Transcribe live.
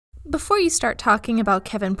Before you start talking about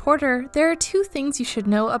Kevin Porter, there are two things you should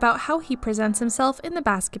know about how he presents himself in the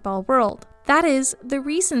basketball world. That is, the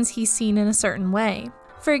reasons he's seen in a certain way.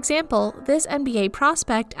 For example, this NBA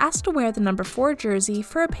prospect asked to wear the number 4 jersey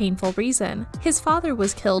for a painful reason. His father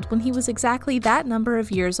was killed when he was exactly that number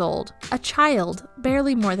of years old. A child,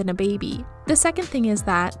 barely more than a baby. The second thing is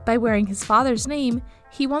that, by wearing his father's name,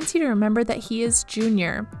 he wants you to remember that he is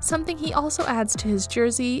Junior, something he also adds to his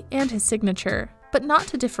jersey and his signature. But not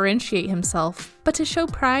to differentiate himself, but to show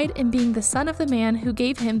pride in being the son of the man who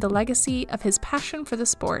gave him the legacy of his passion for the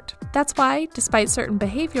sport. That's why, despite certain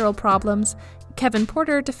behavioral problems, Kevin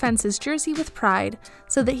Porter defends his jersey with pride,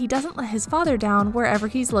 so that he doesn't let his father down wherever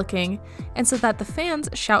he's looking, and so that the fans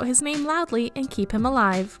shout his name loudly and keep him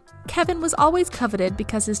alive. Kevin was always coveted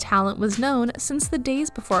because his talent was known since the days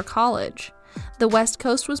before college. The West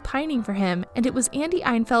Coast was pining for him, and it was Andy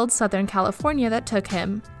Einfeld's Southern California that took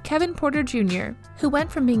him. Kevin Porter Jr., who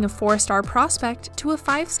went from being a 4-star prospect to a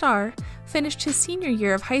 5-star, finished his senior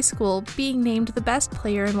year of high school being named the best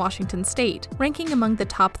player in Washington State, ranking among the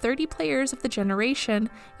top 30 players of the generation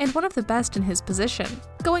and one of the best in his position.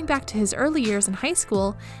 Going back to his early years in high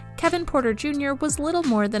school, Kevin Porter Jr. was little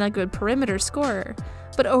more than a good perimeter scorer,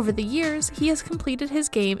 but over the years he has completed his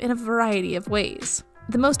game in a variety of ways.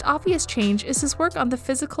 The most obvious change is his work on the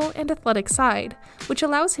physical and athletic side, which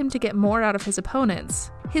allows him to get more out of his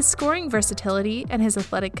opponents. His scoring versatility and his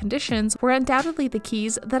athletic conditions were undoubtedly the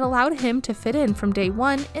keys that allowed him to fit in from day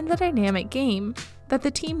one in the dynamic game that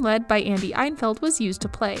the team led by Andy Einfeld was used to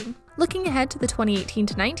play. Looking ahead to the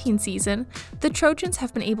 2018-19 season, the Trojans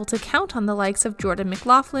have been able to count on the likes of Jordan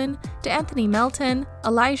McLaughlin, DeAnthony Melton,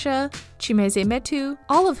 Elijah, Chimeze Metu,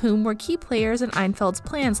 all of whom were key players in Einfeld's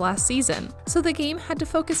plans last season, so the game had to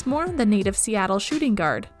focus more on the native Seattle shooting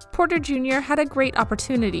guard. Porter Jr. had a great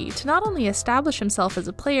opportunity to not only establish himself as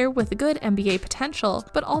a player with good NBA potential,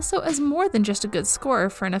 but also as more than just a good scorer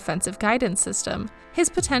for an offensive guidance system. His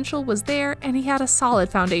potential was there, and he had a solid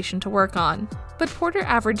foundation to work on. But Porter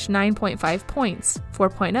averaged 9.5 points,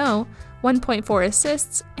 4.0, 1.4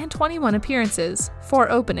 assists, and 21 appearances,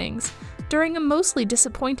 4 openings, during a mostly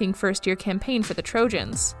disappointing first-year campaign for the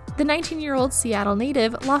Trojans. The 19-year-old Seattle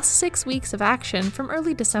native lost 6 weeks of action from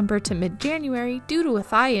early December to mid-January due to a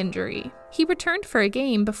thigh injury. He returned for a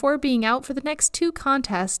game before being out for the next 2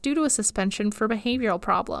 contests due to a suspension for behavioral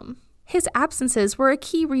problem. His absences were a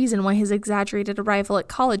key reason why his exaggerated arrival at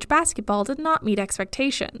college basketball did not meet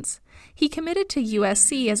expectations. He committed to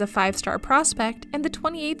USC as a 5-star prospect and the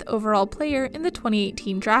 28th overall player in the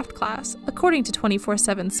 2018 draft class, according to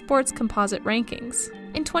 24/7 Sports composite rankings.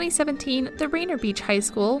 In 2017, the Rainier Beach High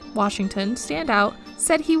School, Washington, standout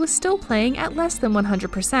said he was still playing at less than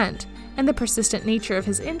 100%, and the persistent nature of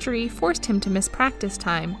his injury forced him to miss practice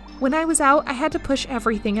time. "When I was out, I had to push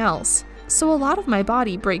everything else, so a lot of my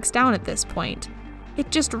body breaks down at this point.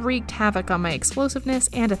 It just wreaked havoc on my explosiveness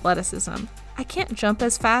and athleticism. I can't jump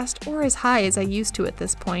as fast or as high as I used to at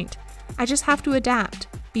this point. I just have to adapt,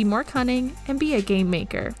 be more cunning, and be a game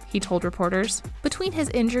maker," he told reporters. Between his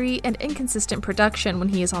injury and inconsistent production when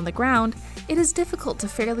he is on the ground, it is difficult to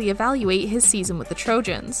fairly evaluate his season with the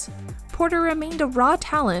Trojans. Porter remained a raw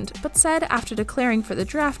talent, but said after declaring for the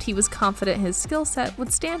draft he was confident his skill set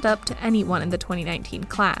would stand up to anyone in the 2019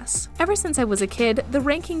 class. "Ever since I was a kid, the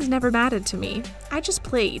rankings never mattered to me. I just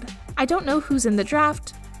played. I don't know who's in the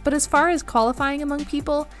draft, but as far as qualifying among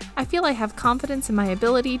people, I feel I have confidence in my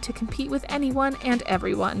ability to compete with anyone and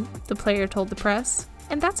everyone," the player told the press.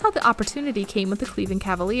 And that's how the opportunity came with the Cleveland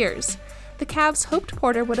Cavaliers. The Cavs hoped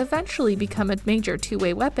Porter would eventually become a major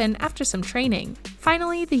two-way weapon after some training.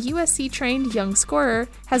 Finally, the USC-trained young scorer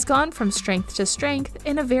has gone from strength to strength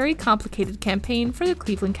in a very complicated campaign for the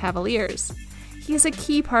Cleveland Cavaliers. He is a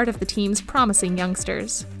key part of the team's promising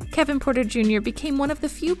youngsters. Kevin Porter Jr. became one of the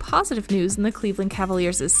few positive news in the Cleveland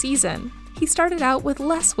Cavaliers' season. He started out with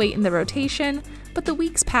less weight in the rotation, but the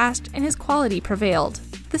weeks passed and his quality prevailed.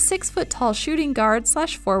 The 6-foot-tall shooting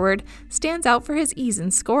guard/forward stands out for his ease in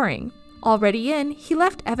scoring. Already in, he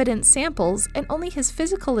left evident samples, and only his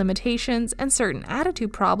physical limitations and certain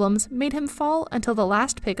attitude problems made him fall until the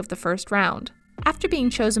last pick of the first round. After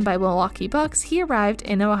being chosen by Milwaukee Bucks, he arrived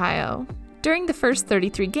in Ohio. During the first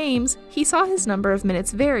 33 games, he saw his number of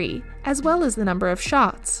minutes vary, as well as the number of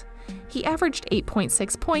shots. He averaged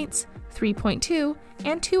 8.6 points, 3.2,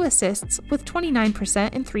 and 2 assists with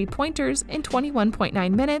 29% in three-pointers in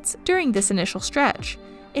 21.9 minutes during this initial stretch,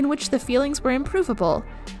 in which the feelings were improvable,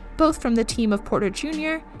 both from the team of Porter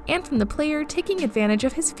Jr. and from the player taking advantage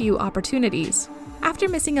of his few opportunities. After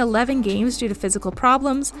missing 11 games due to physical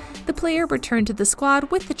problems, the player returned to the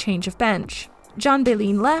squad with the change of bench. John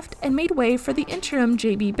Baleen left and made way for the interim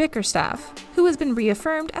JB Bickerstaff, who has been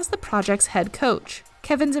reaffirmed as the project's head coach.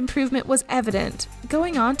 Kevin's improvement was evident,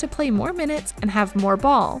 going on to play more minutes and have more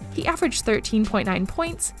ball. He averaged 13.9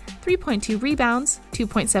 points, 3.2 rebounds,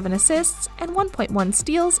 2.7 assists, and 1.1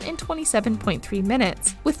 steals in 27.3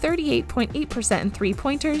 minutes, with 38.8% in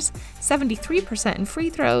three-pointers, 73% in free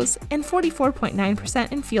throws, and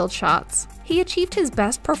 44.9% in field shots. He achieved his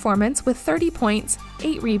best performance with 30 points,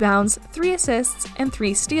 8 rebounds, 3 assists, and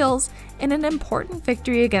 3 steals in an important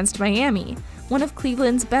victory against Miami, one of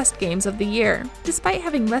Cleveland's best games of the year. Despite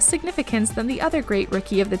having less significance than the other great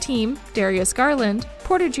rookie of the team, Darius Garland,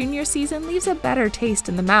 Porter Jr.'s season leaves a better taste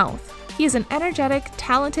in the mouth. He is an energetic,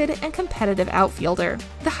 talented, and competitive outfielder.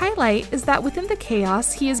 The highlight is that within the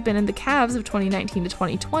chaos he has been in the Cavs of 2019 to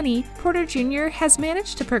 2020, Porter Jr. has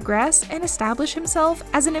managed to progress and establish himself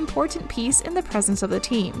as an important piece in the presence of the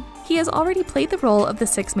team. He has already played the role of the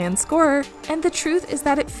six-man scorer, and the truth is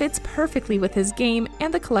that it fits perfectly with his game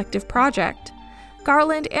and the collective project.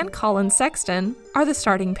 Garland and Colin Sexton are the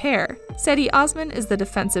starting pair. Cedi Osman is the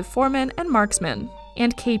defensive foreman and marksman,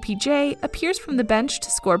 and KPJ appears from the bench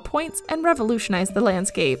to score points and revolutionize the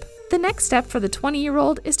landscape. The next step for the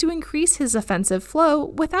 20-year-old is to increase his offensive flow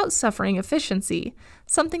without suffering efficiency,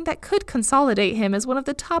 something that could consolidate him as one of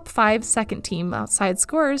the top 5 second-team outside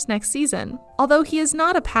scorers next season. Although he is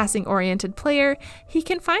not a passing-oriented player, he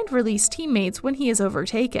can find release teammates when he is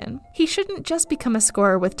overtaken. He shouldn't just become a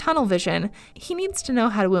scorer with tunnel vision, he needs to know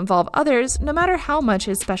how to involve others no matter how much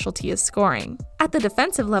his specialty is scoring. At the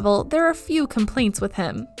defensive level, there are few complaints with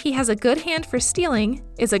him. He has a good hand for stealing,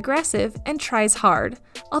 is aggressive, and tries hard,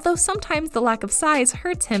 although sometimes the lack of size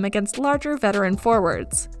hurts him against larger veteran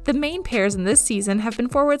forwards. The main pairs in this season have been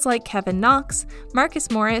forwards like Kevin Knox, Marcus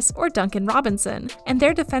Morris, or Duncan Robinson, and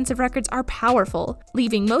their defensive records are powerful,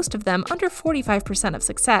 leaving most of them under 45% of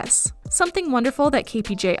success. Something wonderful that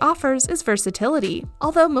KPJ offers is versatility.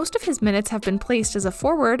 Although most of his minutes have been placed as a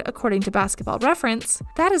forward according to Basketball Reference,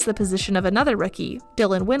 that is the position of another rookie,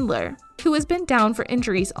 Dylan Windler, who has been down for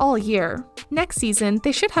injuries all year. Next season,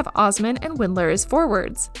 they should have Osman and Windler as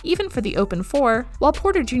forwards, even for the open 4, while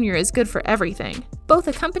Porter Jr. is good for everything, both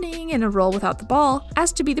accompanying in a role without the ball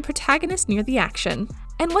as to be the protagonist near the action.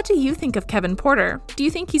 And what do you think of Kevin Porter? Do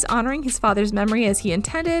you think he's honoring his father's memory as he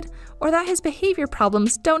intended, or that his behavior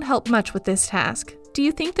problems don't help much with this task? Do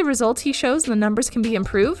you think the results he shows and the numbers can be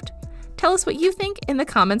improved? Tell us what you think in the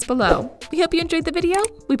comments below. We hope you enjoyed the video.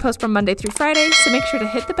 We post from Monday through Friday, so make sure to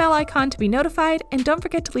hit the bell icon to be notified, and don't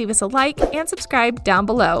forget to leave us a like and subscribe down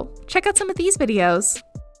below. Check out some of these videos.